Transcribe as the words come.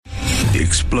The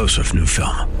explosive new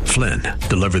film, Flynn,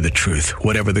 deliver the truth,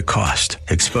 whatever the cost,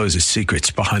 exposes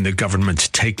secrets behind the government's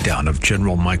takedown of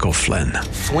General Michael Flynn.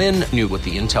 Flynn knew what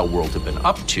the intel world had been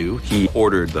up to. He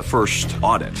ordered the first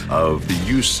audit of the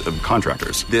use of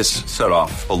contractors. This set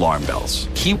off alarm bells.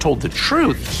 He told the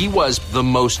truth. He was the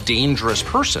most dangerous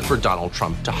person for Donald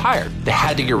Trump to hire. They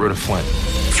had to get rid of Flynn.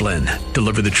 Flynn,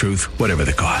 deliver the truth, whatever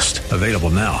the cost. Available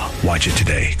now. Watch it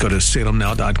today. Go to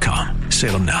salemnow.com.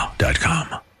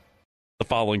 salemnow.com. The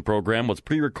following program was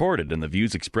pre-recorded, and the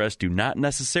views expressed do not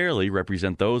necessarily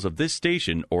represent those of this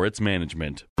station or its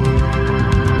management. We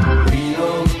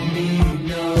don't need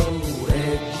no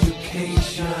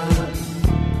education.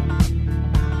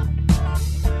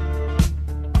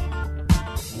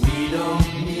 We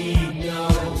don't need no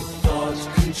thought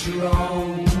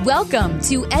control. Welcome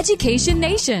to Education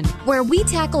Nation, where we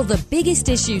tackle the biggest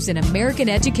issues in American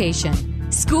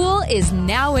education. School is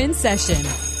now in session.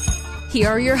 Here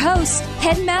are your hosts,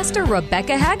 Headmaster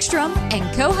Rebecca Hagstrom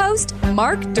and co-host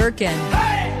Mark Durkin.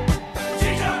 Hey,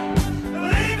 teacher,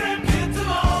 leave them kids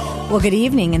alone. Well, good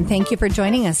evening, and thank you for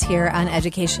joining us here on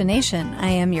Education Nation. I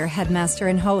am your headmaster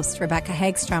and host, Rebecca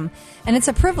Hagstrom, and it's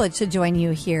a privilege to join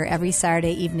you here every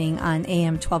Saturday evening on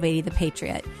AM 1280 The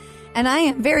Patriot. And I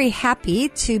am very happy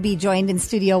to be joined in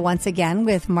studio once again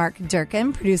with Mark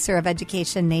Durkin, producer of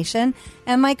Education Nation,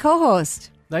 and my co-host.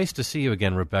 Nice to see you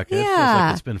again, Rebecca. Yeah. It feels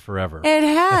like it's been forever. It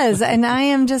has, and I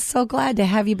am just so glad to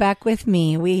have you back with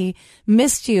me. We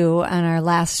missed you on our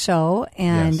last show,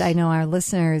 and Yes. I know our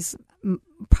listeners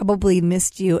probably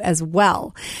missed you as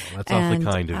well. That's awfully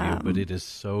kind of you, but it is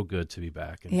so good to be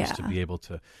back and just to be able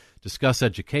to discuss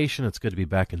education. It's good to be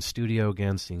back in studio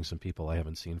again, seeing some people I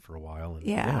haven't seen for a while.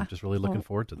 And just really looking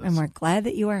forward to this. And we're glad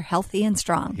that you are healthy and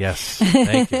strong. Yes,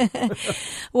 thank you.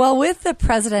 Well, with the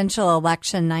presidential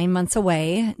election 9 months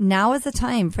away, now is the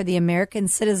time for the American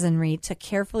citizenry to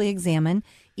carefully examine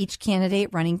each candidate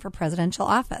running for presidential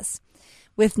office.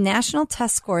 With national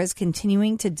test scores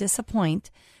continuing to disappoint,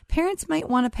 parents might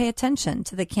want to pay attention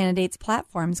to the candidates'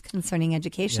 platforms concerning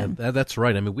education. Yeah, that's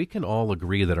right. I mean, we can all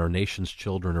agree that our nation's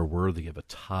children are worthy of a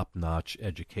top-notch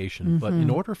education. But in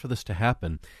order for this to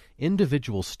happen,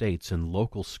 individual states and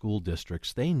local school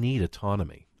districts, they need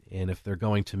autonomy. And if they're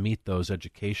going to meet those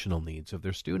educational needs of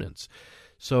their students.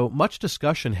 So much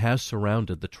discussion has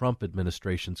surrounded the Trump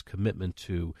administration's commitment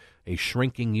to a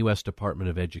shrinking U.S. Department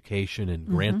of Education and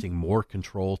granting more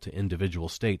control to individual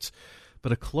states.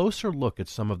 But a closer look at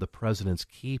some of the president's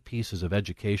key pieces of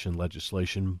education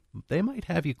legislation, they might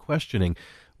have you questioning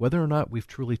whether or not we've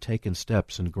truly taken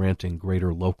steps in granting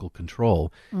greater local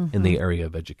control in the area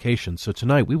of education. So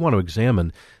tonight we want to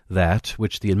examine that,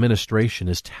 which the administration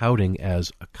is touting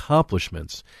as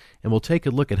accomplishments, and we'll take a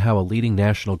look at how a leading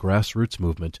national grassroots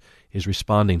movement is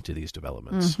responding to these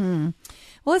developments. Well,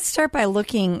 let's start by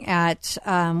looking at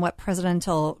what President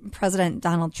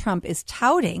Donald Trump is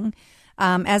touting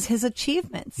as his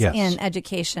achievements in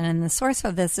education. And the source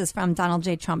of this is from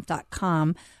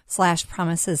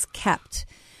donaldjtrump.com/promises kept.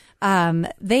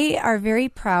 They are very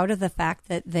proud of the fact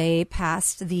that they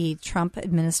passed the Trump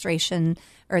administration,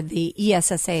 or the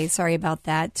ESSA, sorry about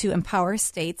that, to empower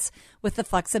states with the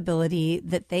flexibility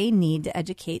that they need to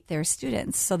educate their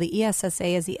students. So the ESSA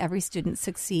is the Every Student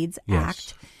Succeeds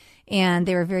Act. And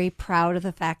they were very proud of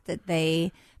the fact that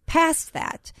they passed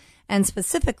that. And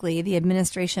specifically, the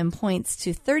administration points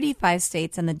to 35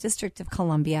 states and the District of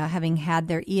Columbia having had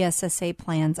their ESSA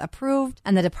plans approved,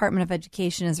 and the Department of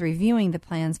Education is reviewing the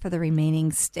plans for the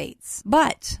remaining states.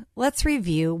 But let's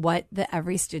review what the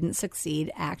Every Student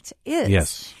Succeed Act is.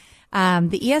 Yes.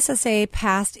 The ESSA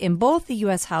passed in both the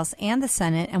U.S. House and the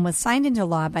Senate and was signed into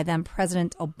law by then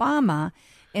President Obama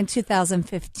in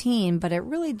 2015, but it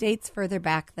really dates further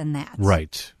back than that.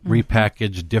 Right.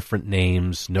 Repackaged, different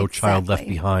names. No Child Left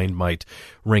Behind might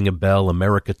ring a bell.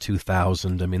 America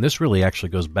 2000. I mean, this really actually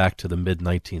goes back to the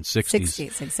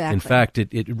mid-1960s. Exactly. In fact, it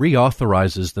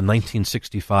reauthorizes the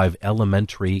 1965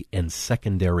 Elementary and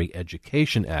Secondary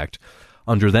Education Act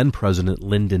under then-President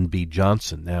Lyndon B.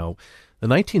 Johnson. Now, the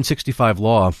 1965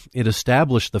 law, it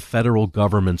established the federal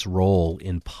government's role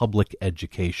in public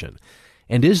education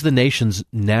and is the nation's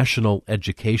national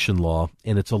education law,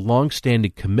 and it's a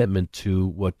long-standing commitment to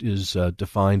what is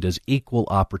defined as equal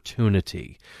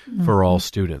opportunity for all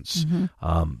students.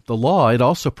 The law, it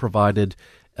also provided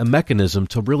a mechanism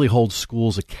to really hold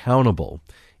schools accountable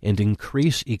and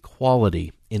increase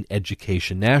equality in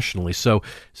education nationally. So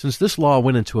since this law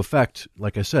went into effect,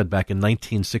 like I said, back in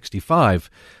 1965,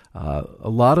 a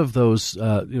lot of those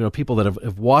people that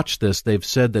have watched this, they've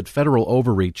said that federal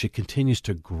overreach, it continues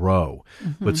to grow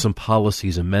with some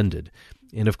policies amended.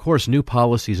 And, of course, new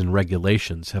policies and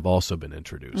regulations have also been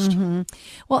introduced.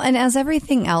 Well, and as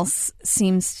everything else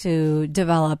seems to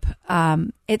develop,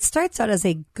 it starts out as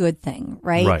a good thing,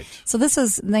 right? Right. So this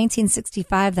was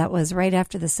 1965. That was right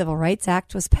after the Civil Rights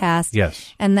Act was passed.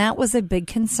 Yes. And that was a big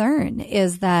concern,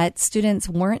 is that students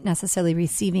weren't necessarily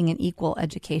receiving an equal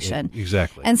education.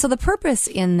 Exactly. And so the purpose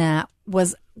in that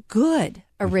was good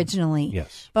originally.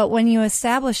 Yes. But when you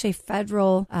establish a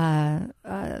federal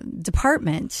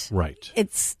department, Right.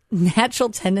 its natural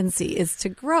tendency is to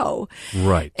grow.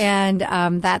 Right. And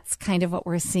that's kind of what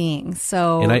we're seeing.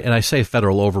 So, And I say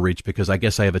federal overreach because I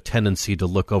guess I have a tendency to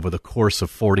look over the course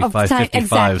of 45, 55,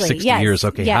 exactly. 60 Yes. years.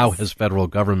 Okay, Yes. how has federal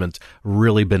government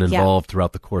really been involved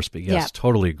throughout the course? But yes, Yep.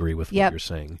 totally agree with what Yep. you're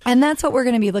saying. And that's what we're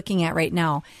going to be looking at right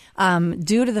now.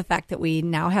 Due to the fact that we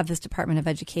now have this Department of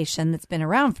Education that's been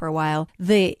around for a while,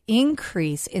 the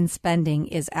increase in spending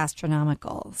is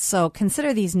astronomical. So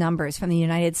consider these numbers from the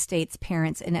United States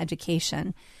Parents in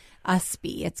Education,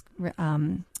 USPE.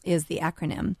 Is the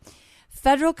acronym.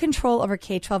 Federal control over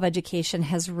K-12 education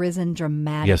has risen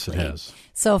dramatically. Yes, it has.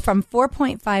 So from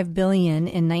 $4.5 billion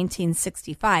in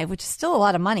 1965, which is still a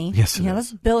lot of money. Yes, it is.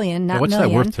 That's billion, not What's million.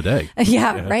 that worth today?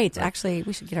 Yeah, right. Actually,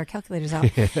 we should get our calculators out.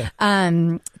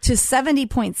 To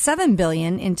 $70.7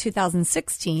 billion in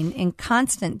 2016 in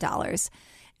constant dollars.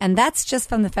 And that's just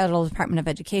from the Federal Department of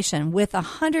Education, with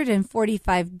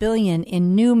 $145 billion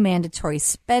in new mandatory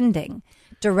spending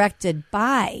directed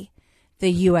by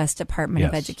the U.S. Department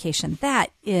of Yes. Education.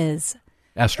 That is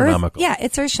Astronomical.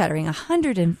 it's earth-shattering.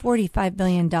 $145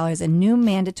 billion in new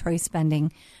mandatory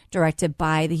spending directed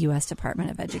by the U.S.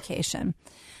 Department of Education.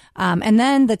 And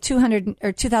then the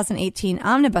 2018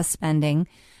 omnibus spending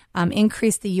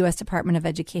increased the U.S. Department of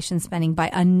Education spending by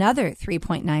another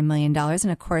 $3.9 million. And,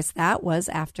 of course, that was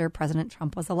after President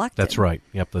Trump was elected. That's right.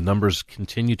 Yep, the numbers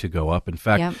continue to go up. In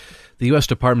fact, Yep. the U.S.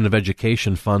 Department of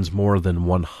Education funds more than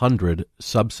 100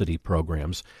 subsidy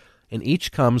programs, and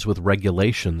each comes with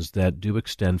regulations that do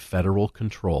extend federal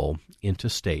control into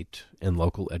state and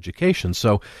local education.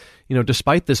 So,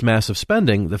 despite this massive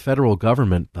spending, the federal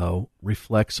government, though,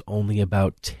 reflects only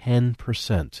about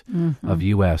 10% of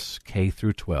U.S. K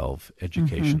through 12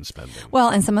 education spending. Well,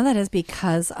 and some of that is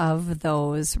because of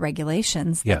those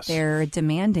regulations that Yes. they're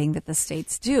demanding that the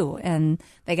states do. And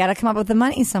they got to come up with the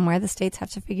money somewhere. The states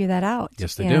have to figure that out.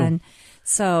 Yes, they do. And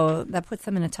so that puts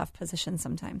them in a tough position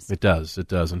sometimes. It does. It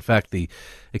does. In fact, the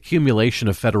accumulation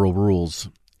of federal rules,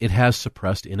 it has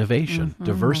suppressed innovation,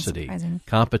 diversity, surprising.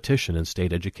 competition in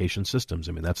state education systems.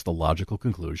 I mean, that's the logical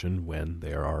conclusion when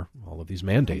there are all of these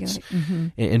mandates.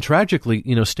 And tragically,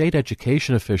 state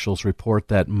education officials report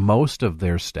that most of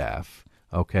their staff,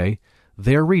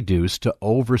 they're reduced to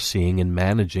overseeing and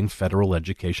managing federal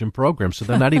education programs. So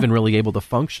they're not even really able to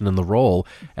function in the role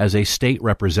as a state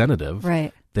representative.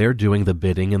 Right. They're doing the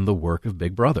bidding and the work of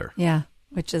Big Brother. Yeah,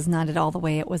 which is not at all the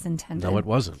way it was intended. No, it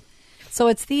wasn't. So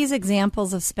it's these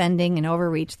examples of spending and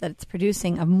overreach that it's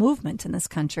producing a movement in this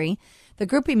country. The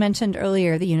group we mentioned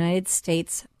earlier, the United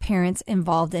States Parents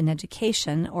Involved in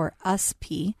Education, or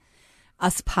USPI,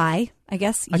 I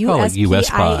guess. I call it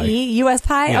USPI.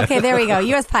 USPI? Yeah. Okay, there we go.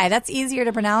 USPI. That's easier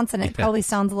to pronounce, and it probably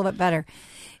sounds a little bit better.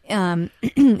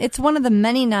 It's one of the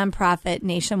many nonprofit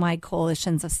nationwide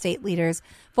coalitions of state leaders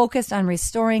focused on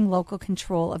restoring local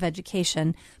control of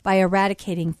education by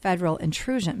eradicating federal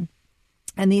intrusion.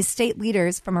 And these state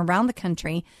leaders from around the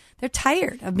country, they're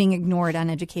tired of being ignored on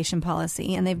education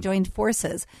policy, and they've joined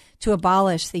forces to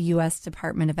abolish the U.S.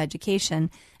 Department of Education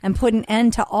and put an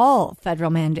end to all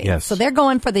federal mandates. Yes. So they're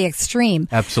going for the extreme.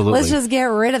 Absolutely. Let's just get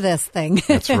rid of this thing.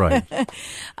 That's right.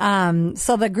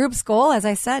 So the group's goal, as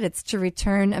I said, it's to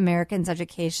return America's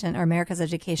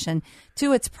education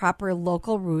to its proper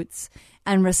local roots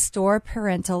and restore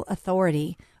parental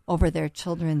authority over their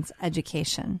children's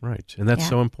education. Right. And that's Yeah,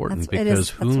 so important that's- it because is.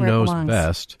 who That's where it knows belongs.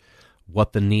 best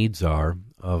what the needs are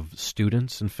of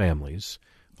students and families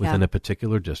within Yeah. a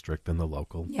particular district than the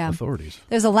local authorities.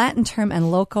 There's a Latin term,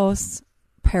 and locus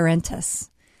parentis,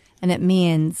 and it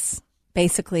means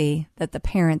basically that the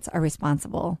parents are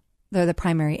responsible. They're the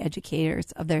primary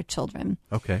educators of their children.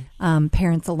 Okay.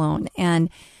 Parents alone. And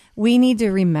we need to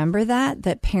remember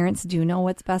that parents do know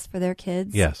what's best for their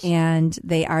kids. Yes. And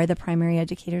they are the primary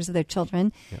educators of their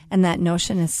children. Yeah. And that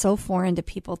notion is so foreign to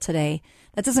people today.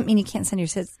 That doesn't mean you can't send your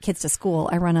kids to school.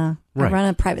 I run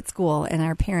a private school, and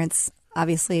our parents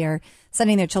obviously are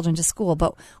sending their children to school.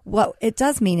 But what it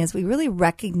does mean is we really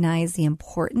recognize the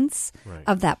importance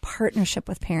of that partnership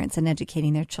with parents in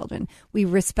educating their children. We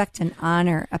respect and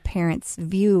honor a parent's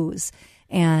views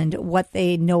and what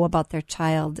they know about their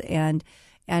child, and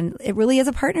And it really is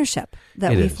a partnership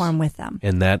that we form with them.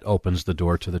 And that opens the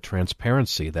door to the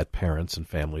transparency that parents and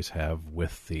families have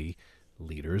with the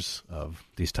leaders of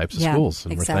these types of schools.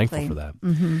 And exactly. we're thankful for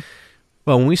that.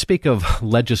 Well, when we speak of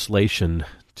legislation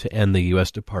to end the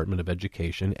U.S. Department of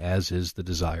Education, as is the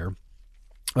desire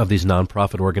of these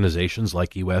nonprofit organizations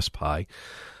like USPI,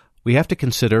 we have to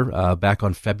consider back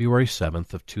on February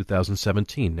 7th of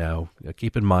 2017. Now,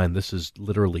 keep in mind, this is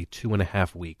literally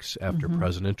 2.5 weeks after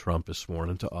President Trump is sworn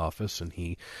into office, and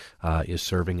he is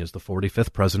serving as the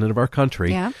 45th president of our country.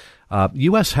 Yeah.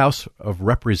 U.S. House of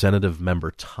Representative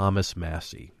member Thomas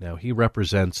Massie. Now, he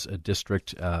represents a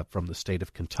district from the state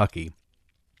of Kentucky.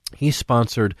 He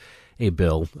sponsored a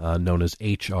bill known as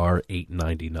H.R.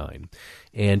 899.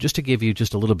 And just to give you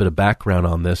just a little bit of background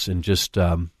on this and just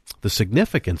the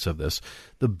significance of this,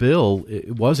 the bill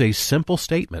was a simple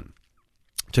statement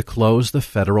to close the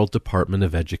Federal Department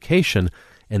of Education,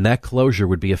 and that closure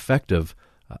would be effective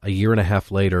a year and a half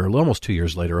later, almost 2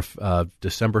 years later,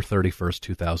 December 31st,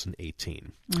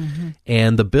 2018.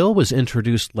 And the bill was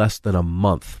introduced less than a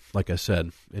month, like I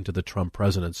said, into the Trump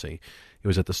presidency. It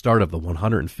was at the start of the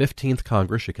 115th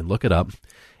Congress. You can look it up.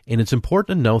 And it's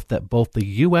important to note that both the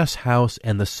U.S. House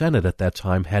and the Senate at that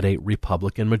time had a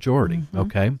Republican majority,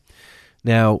 okay?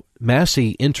 Now,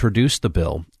 Massie introduced the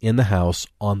bill in the House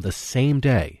on the same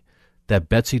day that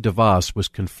Betsy DeVos was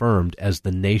confirmed as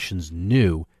the nation's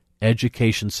new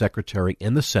Education Secretary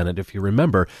in the Senate. If you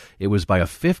remember, it was by a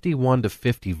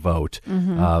 51-50 vote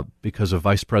because of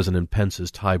Vice President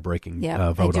Pence's tie-breaking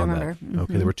vote on that.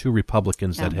 Okay, there were two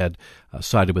Republicans that had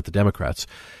sided with the Democrats.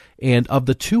 And of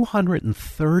the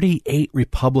 238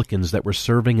 Republicans that were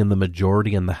serving in the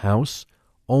majority in the House,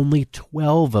 only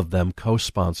 12 of them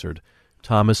co-sponsored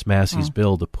Thomas Massie's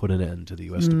bill to put an end to the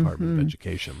U.S. Department of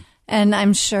Education. And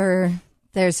I'm sure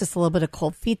there's just a little bit of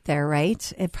cold feet there,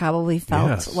 right? It probably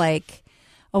felt like,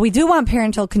 we do want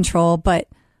parental control, but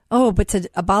to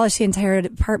abolish the entire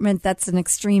department, that's an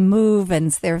extreme move.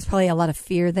 And there's probably a lot of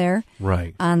fear there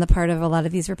on the part of a lot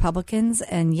of these Republicans.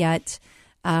 And yet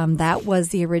that was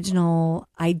the original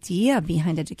idea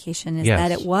behind education, is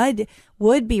that it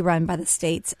would be run by the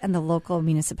states and the local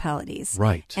municipalities.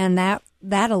 Right. And that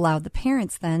allowed the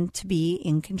parents then to be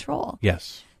in control.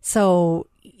 Yes. So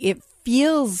it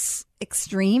feels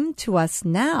extreme to us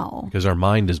now because our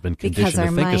mind has been conditioned to think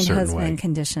a certain way. Because our mind has been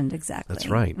conditioned, exactly. That's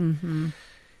right.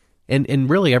 And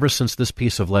really, ever since this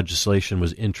piece of legislation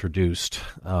was introduced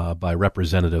by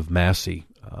Representative Massie,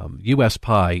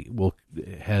 USPI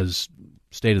has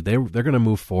stated they're going to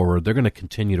move forward. They're going to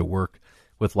continue to work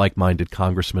with like-minded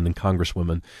congressmen and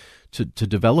congresswomen to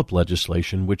develop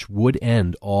legislation which would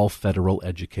end all federal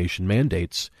education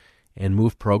mandates and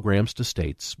move programs to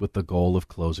states with the goal of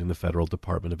closing the Federal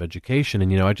Department of Education.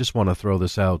 And, I just want to throw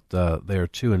this out there,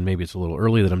 too, and maybe it's a little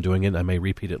early that I'm doing it. I may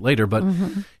repeat it later. But,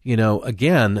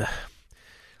 again,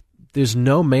 there's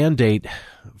no mandate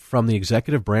from the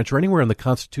executive branch or anywhere in the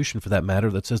Constitution, for that matter,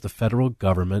 that says the federal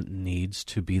government needs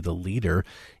to be the leader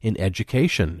in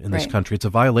education in this country. It's a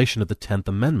violation of the 10th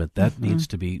Amendment. That needs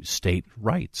to be state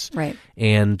rights. Right.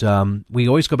 And we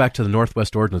always go back to the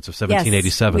Northwest Ordinance of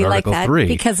 1787, Article 3.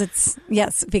 Because it's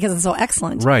so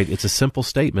excellent. Right. It's a simple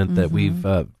statement that we've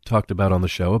talked about on the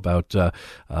show about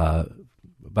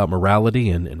morality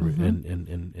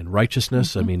and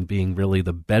righteousness. I mean, being really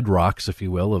the bedrocks, if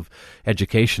you will, of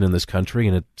education in this country,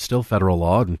 and it's still federal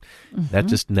law, and that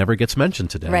just never gets mentioned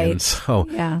today. Right. And so,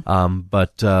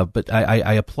 but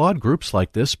I applaud groups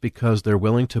like this because they're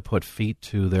willing to put feet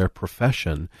to their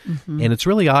profession, and it's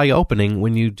really eye-opening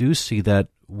when you do see that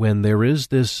when there is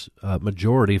this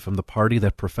majority from the party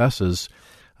that professes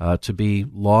to be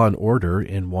law and order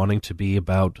and wanting to be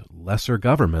about lesser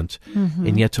government,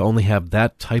 and yet to only have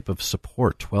that type of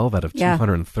support, 12 out of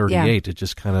 238, it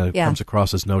just kind of comes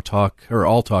across as no talk, or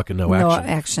all talk and no action. No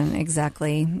action,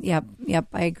 exactly. Yep,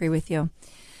 I agree with you.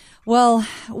 Well,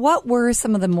 what were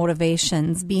some of the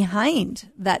motivations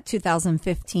behind that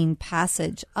 2015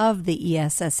 passage of the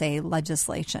ESSA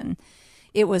legislation?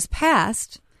 It was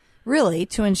passed really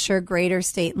to ensure greater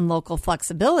state and local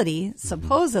flexibility,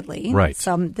 supposedly. Right.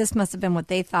 So this must have been what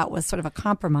they thought was sort of a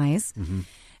compromise.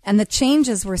 And the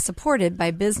changes were supported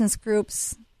by business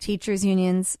groups, teachers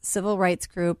unions, civil rights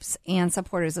groups, and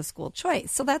supporters of school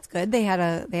choice. So that's good. They had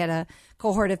a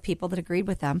cohort of people that agreed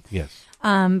with them. Yes.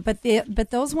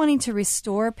 But those wanting to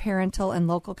restore parental and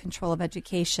local control of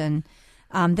education,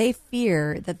 they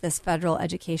fear that this federal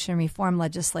education reform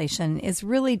legislation is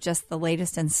really just the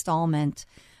latest installment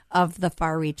of the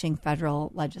far-reaching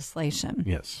federal legislation.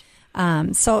 Yes.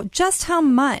 So just how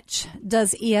much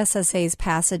does ESSA's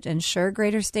passage ensure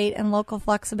greater state and local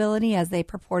flexibility, as they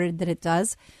purported that it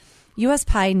does?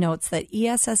 USPI notes that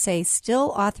ESSA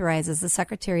still authorizes the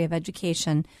Secretary of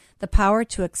Education the power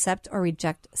to accept or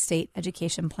reject state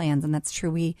education plans, and that's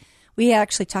true. We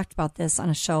actually talked about this on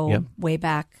a show way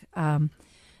back right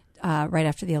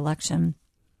after the election.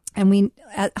 And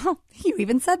you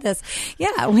even said this.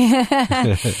 Yeah.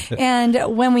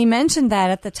 And when we mentioned that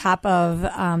at the top of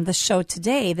the show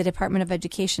today, the Department of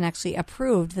Education actually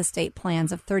approved the state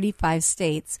plans of 35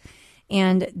 states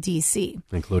and D.C.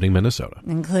 Including Minnesota,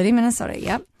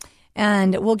 yep.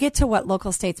 And we'll get to what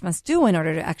local states must do in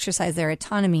order to exercise their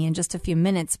autonomy in just a few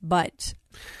minutes. But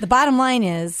the bottom line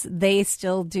is they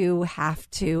still do have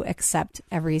to accept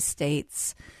every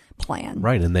state's plan.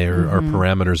 Right, and there are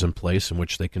parameters in place in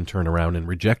which they can turn around and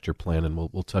reject your plan, and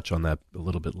we'll touch on that a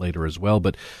little bit later as well.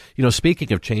 But,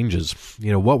 speaking of changes,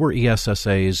 what were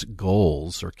ESSA's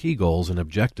goals or key goals and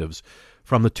objectives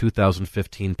from the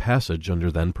 2015 passage under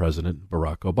then-President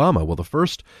Barack Obama? Well, the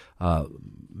first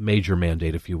major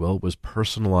mandate, if you will, was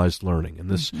personalized learning. And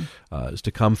this is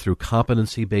to come through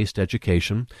competency-based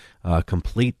education,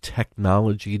 complete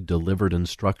technology-delivered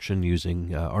instruction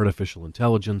using artificial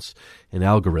intelligence and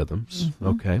algorithms.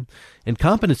 Okay. And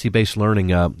competency-based learning,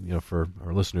 for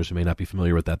our listeners who may not be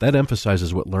familiar with that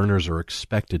emphasizes what learners are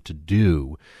expected to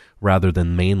do rather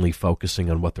than mainly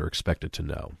focusing on what they're expected to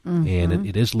know. And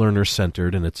it is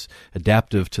learner-centered, and it's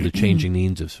adaptive to the changing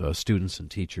needs of students and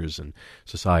teachers and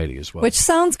society as well. Which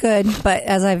sounds good, but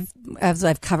as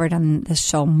I've covered on this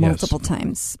show multiple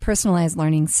times, personalized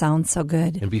learning sounds so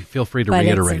good. And feel free to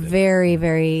reiterate it. It's very,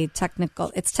 very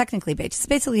technical. It's technically based. It's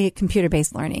basically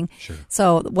computer-based learning. Sure.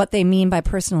 So what they mean by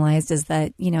personalized is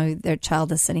that, their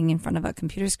child is sitting in front of a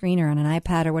computer screen or on an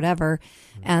iPad or whatever,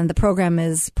 and the program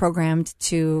is programmed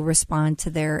to respond to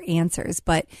their answers.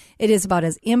 But it is about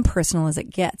as impersonal as it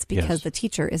gets because the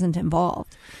teacher isn't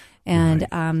involved.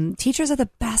 And teachers are the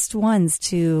best ones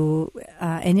to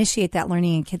initiate that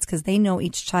learning in kids because they know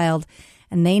each child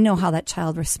and they know how that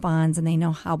child responds and they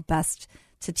know how best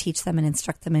to teach them and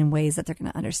instruct them in ways that they're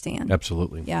going to understand.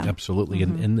 Absolutely. Yeah. Absolutely.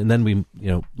 And then we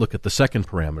look at the second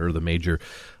parameter, the major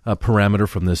parameter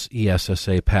from this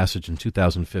ESSA passage in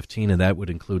 2015, and that would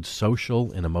include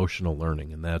social and emotional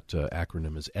learning, and that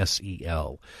acronym is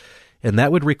SEL. And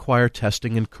that would require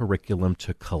testing and curriculum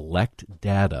to collect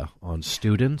data on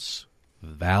students,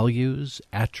 values,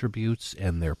 attributes,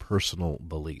 and their personal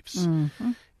beliefs.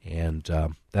 And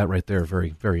that right there,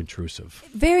 very, very intrusive.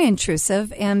 Very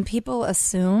intrusive, and people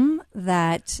assume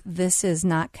that this is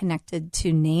not connected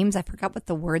to names. I forgot what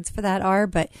the words for that are,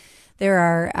 but there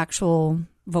are actual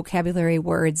vocabulary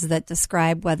words that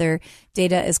describe whether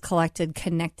data is collected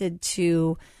connected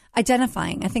to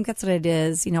identifying. I think that's what it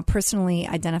is, personally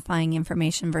identifying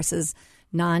information versus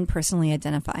non-personally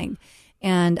identifying.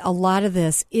 And a lot of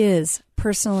this is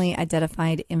personally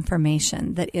identified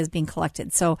information that is being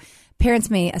collected. So parents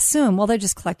may assume, well, they're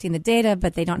just collecting the data,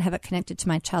 but they don't have it connected to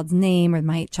my child's name or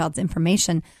my child's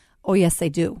information. Oh, yes, they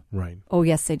do. Right. Oh,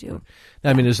 yes, they do.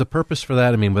 Now, is the purpose for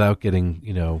that, without getting,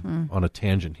 on a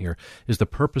tangent here, is the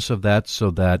purpose of that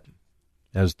so that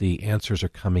as the answers are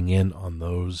coming in on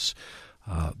those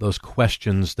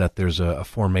questions that there's a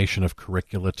formation of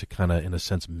curricula to kind of, in a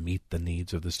sense, meet the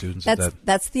needs of the students?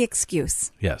 That's the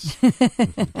excuse. Yes.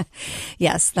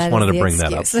 Yes, that Just wanted is to bring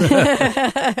excuse.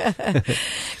 That up.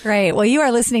 Right. Well, you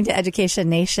are listening to Education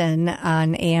Nation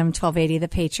on AM 1280 The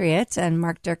Patriot, and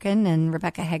Mark Durkin and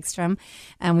Rebecca Hagstrom,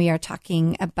 and we are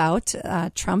talking about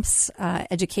Trump's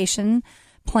education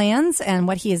plans and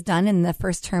what he has done in the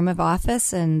first term of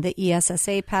office and the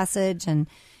ESSA passage and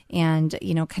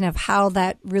kind of how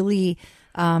that really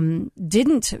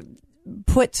didn't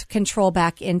put control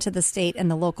back into the state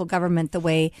and the local government the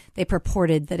way they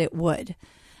purported that it would.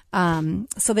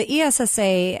 So the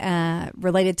ESSA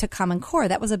related to Common Core,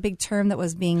 that was a big term that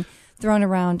was being thrown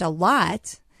around a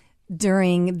lot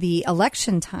during the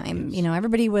election time. Yes.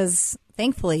 Everybody was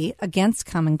thankfully against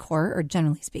Common Core, or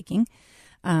generally speaking.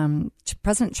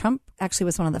 President Trump actually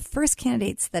was one of the first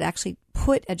candidates that actually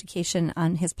put education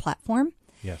on his platform.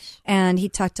 Yes. And he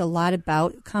talked a lot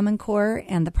about Common Core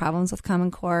and the problems with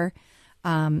Common Core.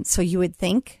 So you would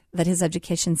think that his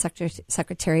education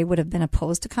secretary would have been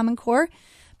opposed to Common Core.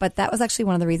 But that was actually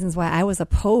one of the reasons why I was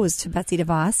opposed to Betsy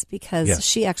DeVos, because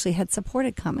she actually had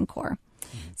supported Common Core.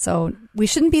 So we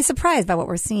shouldn't be surprised by what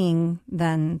we're seeing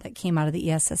then that came out of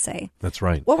the ESSA. That's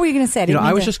right. What were you going to say?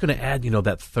 I was just going to add,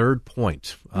 that third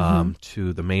point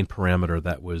to the main parameter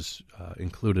that was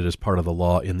included as part of the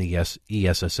law in the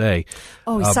ESSA.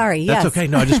 Oh, sorry. That's yes. okay.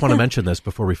 No, I just want to mention this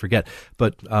before we forget.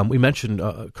 But we mentioned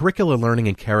curricular learning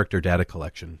and character data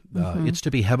collection. It's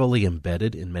to be heavily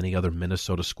embedded in many other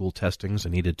Minnesota school testings. I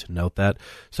needed to note that,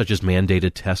 such as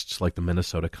mandated tests like the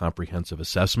Minnesota Comprehensive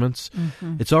Assessments.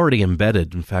 It's already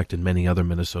embedded, in fact, in many other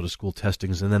Minnesota school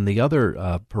testings. And then the other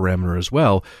parameter as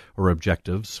well, or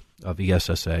objectives of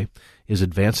ESSA, is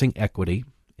advancing equity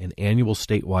in annual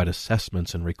statewide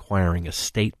assessments and requiring a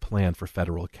state plan for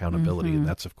federal accountability. And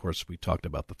that's, of course, we talked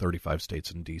about the 35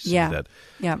 states in D.C. that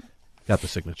got the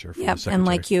signature from the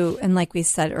Secretary. And like we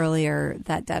said earlier,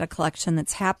 that data collection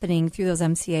that's happening through those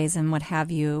MCAs and what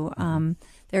have you,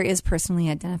 there is personally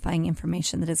identifying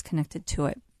information that is connected to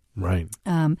it. Right.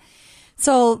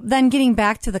 So then getting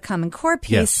back to the Common Core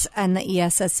piece Yes. and the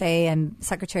ESSA and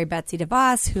Secretary Betsy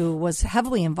DeVos, who was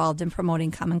heavily involved in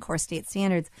promoting Common Core state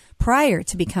standards prior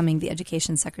to becoming the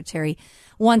Education Secretary.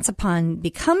 Once upon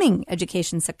becoming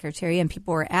Education Secretary, and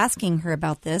people were asking her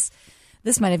about this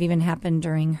might have even happened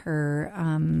during her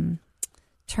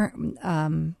term.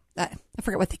 I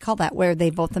forget what they call that, where they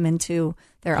vote them into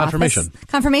their office.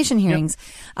 Confirmation hearings.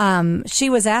 Yep. She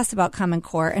was asked about Common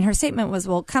Core, and her statement was,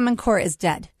 well, Common Core is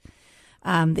dead.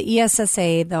 The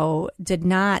ESSA, though, did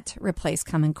not replace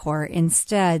Common Core.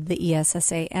 Instead, the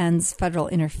ESSA ends federal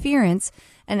interference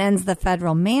and ends the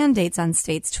federal mandates on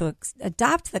states to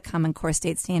adopt the Common Core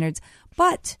state standards,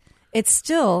 but it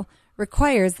still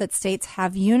requires that states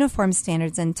have uniform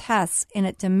standards and tests, and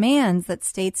it demands that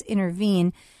states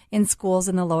intervene in schools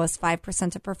in the lowest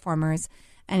 5% of performers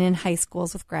and in high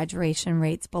schools with graduation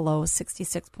rates below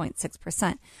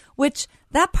 66.6%, which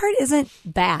that part isn't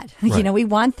bad. Right. We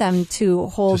want them to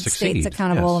hold succeed, states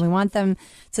accountable, yes. and we want them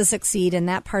to succeed, and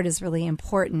that part is really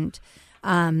important.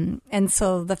 And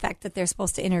so the fact that they're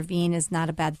supposed to intervene is not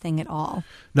a bad thing at all.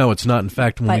 No, it's not. In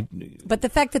fact, but the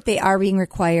fact that they are being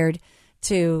required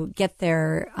to get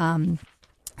their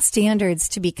standards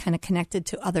to be kind of connected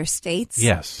to other states,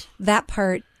 yes, that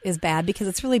part is bad because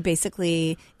it's really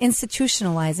basically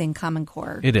institutionalizing Common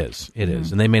Core. It is.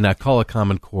 And they may not call it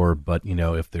Common Core, but,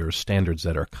 if there are standards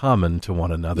that are common to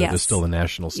one another, there's still the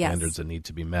national standards that need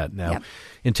to be met. Now,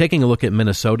 in taking a look at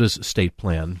Minnesota's state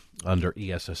plan under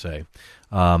ESSA,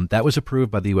 that was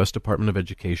approved by the U.S. Department of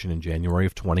Education in January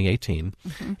of 2018.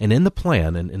 And in the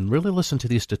plan, and really listen to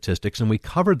these statistics, and we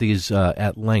covered these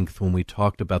at length when we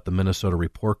talked about the Minnesota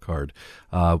Report Card,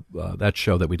 that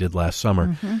show that we did last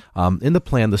summer. In the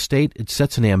plan, the state, it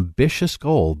sets an ambitious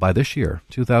goal by this year,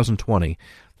 2020,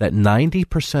 that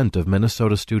 90% of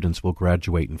Minnesota students will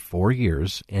graduate in 4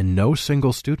 years, and no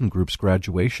single student group's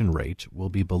graduation rate will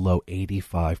be below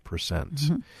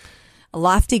 85%. A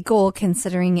lofty goal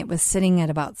considering it was sitting at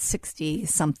about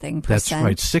 60-something percent.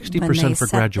 That's right, 60% for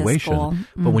graduation.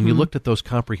 But when you looked at those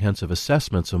comprehensive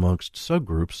assessments amongst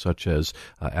subgroups such as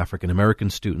African-American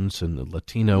students and the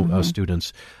Latino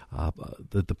students,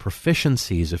 the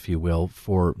proficiencies, if you will,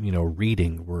 for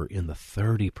reading were in the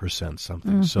 30%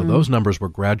 something. So those numbers were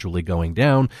gradually going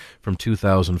down from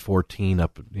 2014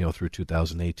 up through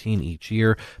 2018 each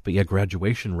year. But yet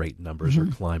graduation rate numbers are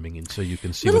climbing, and so you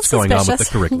can see what's going on with the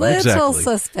curriculum. Exactly.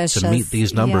 Suspicious. To meet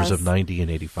these numbers of 90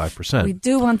 and 85%. We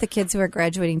do want the kids who are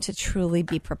graduating to truly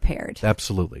be prepared.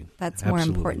 Absolutely. That's more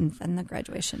important than the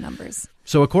graduation numbers.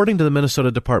 So according to the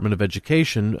Minnesota Department of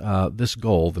Education, this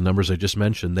goal, the numbers I just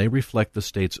mentioned, they reflect the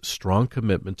state's strong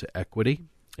commitment to equity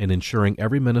and ensuring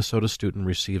every Minnesota student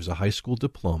receives a high school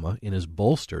diploma and is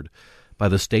bolstered by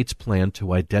the state's plan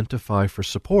to identify for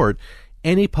support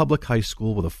any public high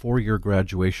school with a 4-year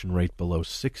graduation rate below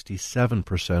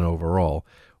 67% overall,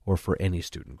 or for any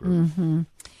student group.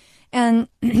 And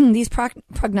these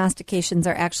prognostications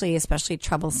are actually especially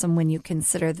troublesome when you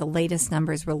consider the latest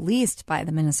numbers released by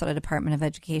the Minnesota Department of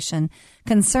Education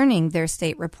concerning their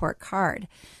state report card.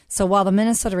 So while the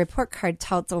Minnesota report card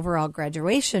touts overall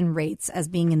graduation rates as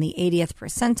being in the 80th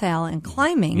percentile and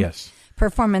climbing,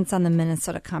 performance on the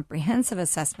Minnesota Comprehensive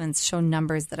Assessments show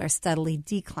numbers that are steadily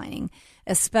declining,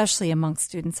 especially amongst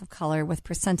students of color with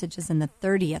percentages in the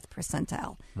 30th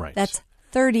percentile. Right. That's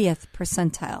 30th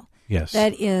percentile. Yes.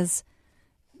 That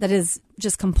is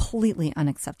just completely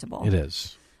unacceptable. It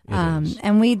is.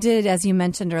 And we did, as you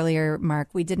mentioned earlier, Mark,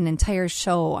 we did an entire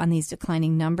show on these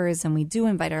declining numbers, and we do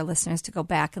invite our listeners to go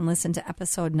back and listen to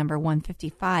episode number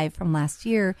 155 from last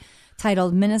year,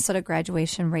 titled Minnesota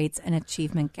Graduation Rates and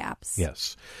Achievement Gaps.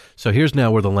 Yes. So here's now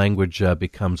where the language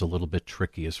becomes a little bit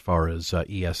tricky as far as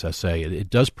ESSA. It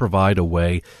does provide a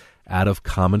way out of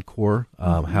Common Core.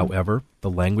 However, The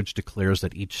language declares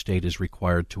that each state is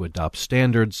required to adopt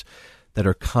standards that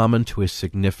are common to a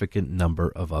significant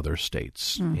number of other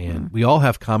states. And we all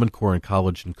have Common Core and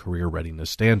college and career readiness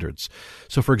standards.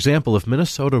 So, for example, if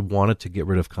Minnesota wanted to get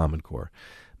rid of Common Core,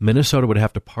 Minnesota would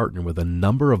have to partner with a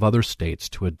number of other states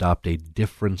to adopt a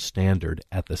different standard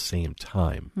at the same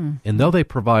time. And though they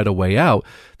provide a way out,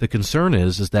 the concern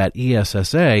is that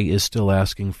ESSA is still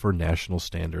asking for national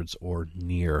standards or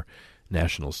near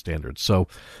national standards. So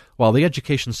while the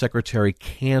Education Secretary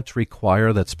can't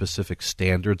require that specific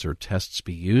standards or tests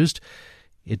be used,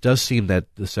 it does seem that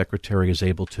the Secretary is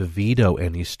able to veto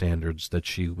any standards that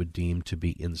she would deem to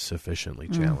be insufficiently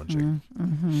challenging.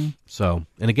 So,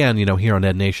 and again, here on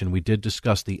Ed Nation, we did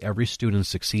discuss the Every Student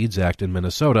Succeeds Act in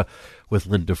Minnesota with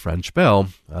Linda French Bell,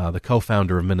 the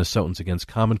co-founder of Minnesotans Against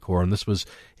Common Core, and this was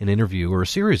an interview or a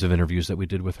series of interviews that we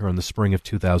did with her in the spring of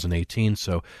 2018.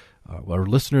 So our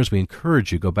listeners, we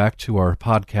encourage you, go back to our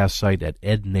podcast site at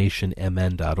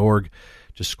ednationmn.org.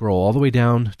 Just scroll all the way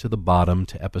down to the bottom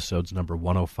to episodes number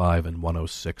 105 and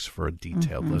 106 for a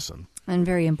detailed listen. And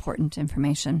very important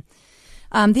information.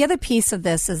 The other piece of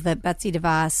this is that Betsy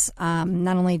DeVos,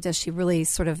 not only does she really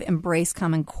sort of embrace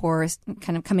Common Core,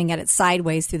 kind of coming at it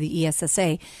sideways through the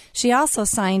ESSA, she also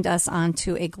signed us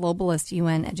onto a globalist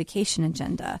UN education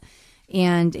agenda.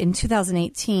 And in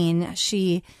 2018,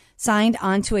 she signed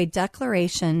onto a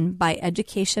declaration by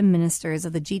education ministers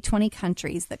of the G20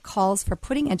 countries that calls for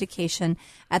putting education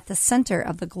at the center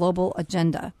of the global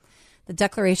agenda. The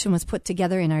declaration was put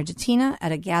together in Argentina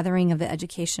at a gathering of the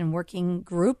Education Working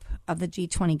Group of the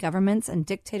G20 governments and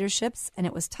dictatorships, and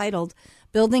it was titled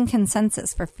Building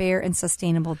Consensus for Fair and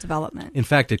Sustainable Development. In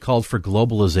fact, it called for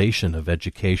globalization of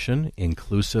education,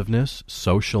 inclusiveness,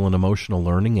 social and emotional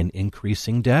learning, and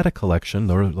increasing data collection,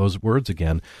 those words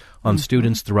again, on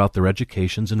students throughout their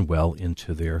educations and well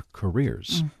into their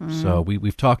careers. So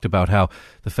we've talked about how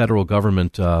the federal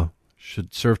government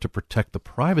should serve to protect the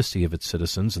privacy of its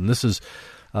citizens, and this is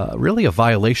really a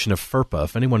violation of FERPA.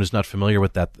 If anyone is not familiar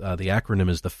with that, the acronym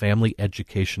is the Family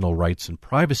Educational Rights and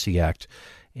Privacy Act,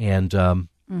 and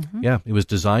it was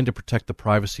designed to protect the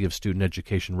privacy of student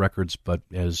education records, but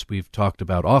as we've talked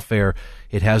about off-air,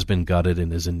 it has been gutted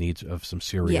and is in need of some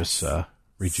serious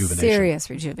rejuvenation. Serious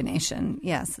rejuvenation.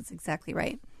 Yes, that's exactly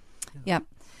right. Yep.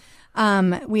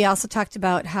 We also talked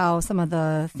about how some of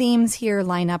the themes here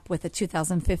line up with the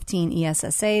 2015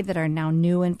 ESSA that are now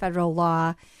new in federal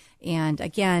law. And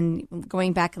again,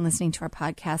 going back and listening to our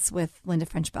podcasts with Linda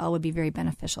French Bell would be very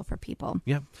beneficial for people.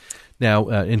 Yeah. Now,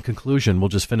 in conclusion, we'll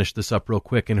just finish this up real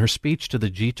quick. In her speech to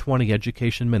the G20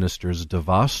 education ministers,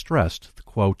 DeVos stressed,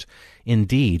 quote,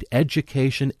 "Indeed,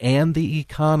 education and the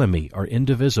economy are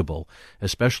indivisible,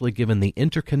 especially given the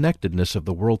interconnectedness of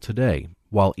the world today.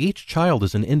 While each child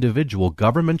is an individual,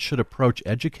 government should approach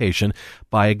education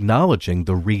by acknowledging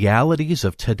the realities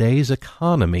of today's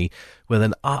economy with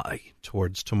an eye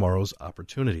towards tomorrow's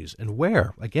opportunities." And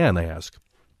where, again, I ask,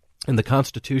 in the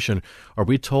Constitution, are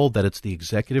we told that it's the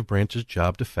executive branch's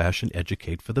job to fashion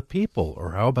educate for the people?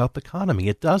 Or how about the economy?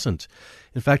 It doesn't.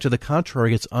 In fact, to the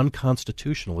contrary, it's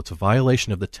unconstitutional. It's a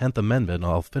violation of the 10th Amendment,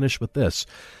 and I'll finish with this.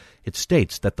 It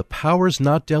states that the powers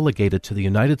not delegated to the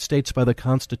United States by the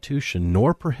Constitution,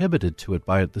 nor prohibited to it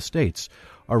by the states,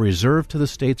 are reserved to the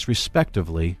states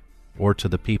respectively or to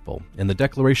the people. And the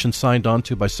declaration signed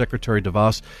onto by Secretary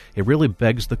DeVos, it really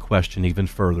begs the question even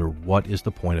further, what is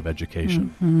the point of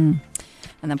education?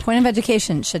 And the point of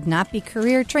education should not be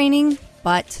career training,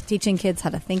 but teaching kids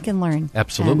how to think and learn.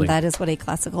 Absolutely. And that is what a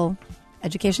classical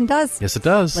education does. Yes, it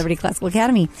does. Liberty Classical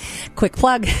Academy. Quick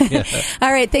plug.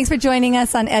 All right. Thanks for joining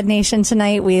us on Ed Nation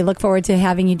tonight. We look forward to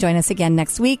having you join us again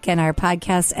next week and our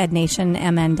podcast,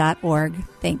 ednationmn.org.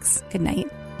 Thanks. Good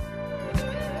night.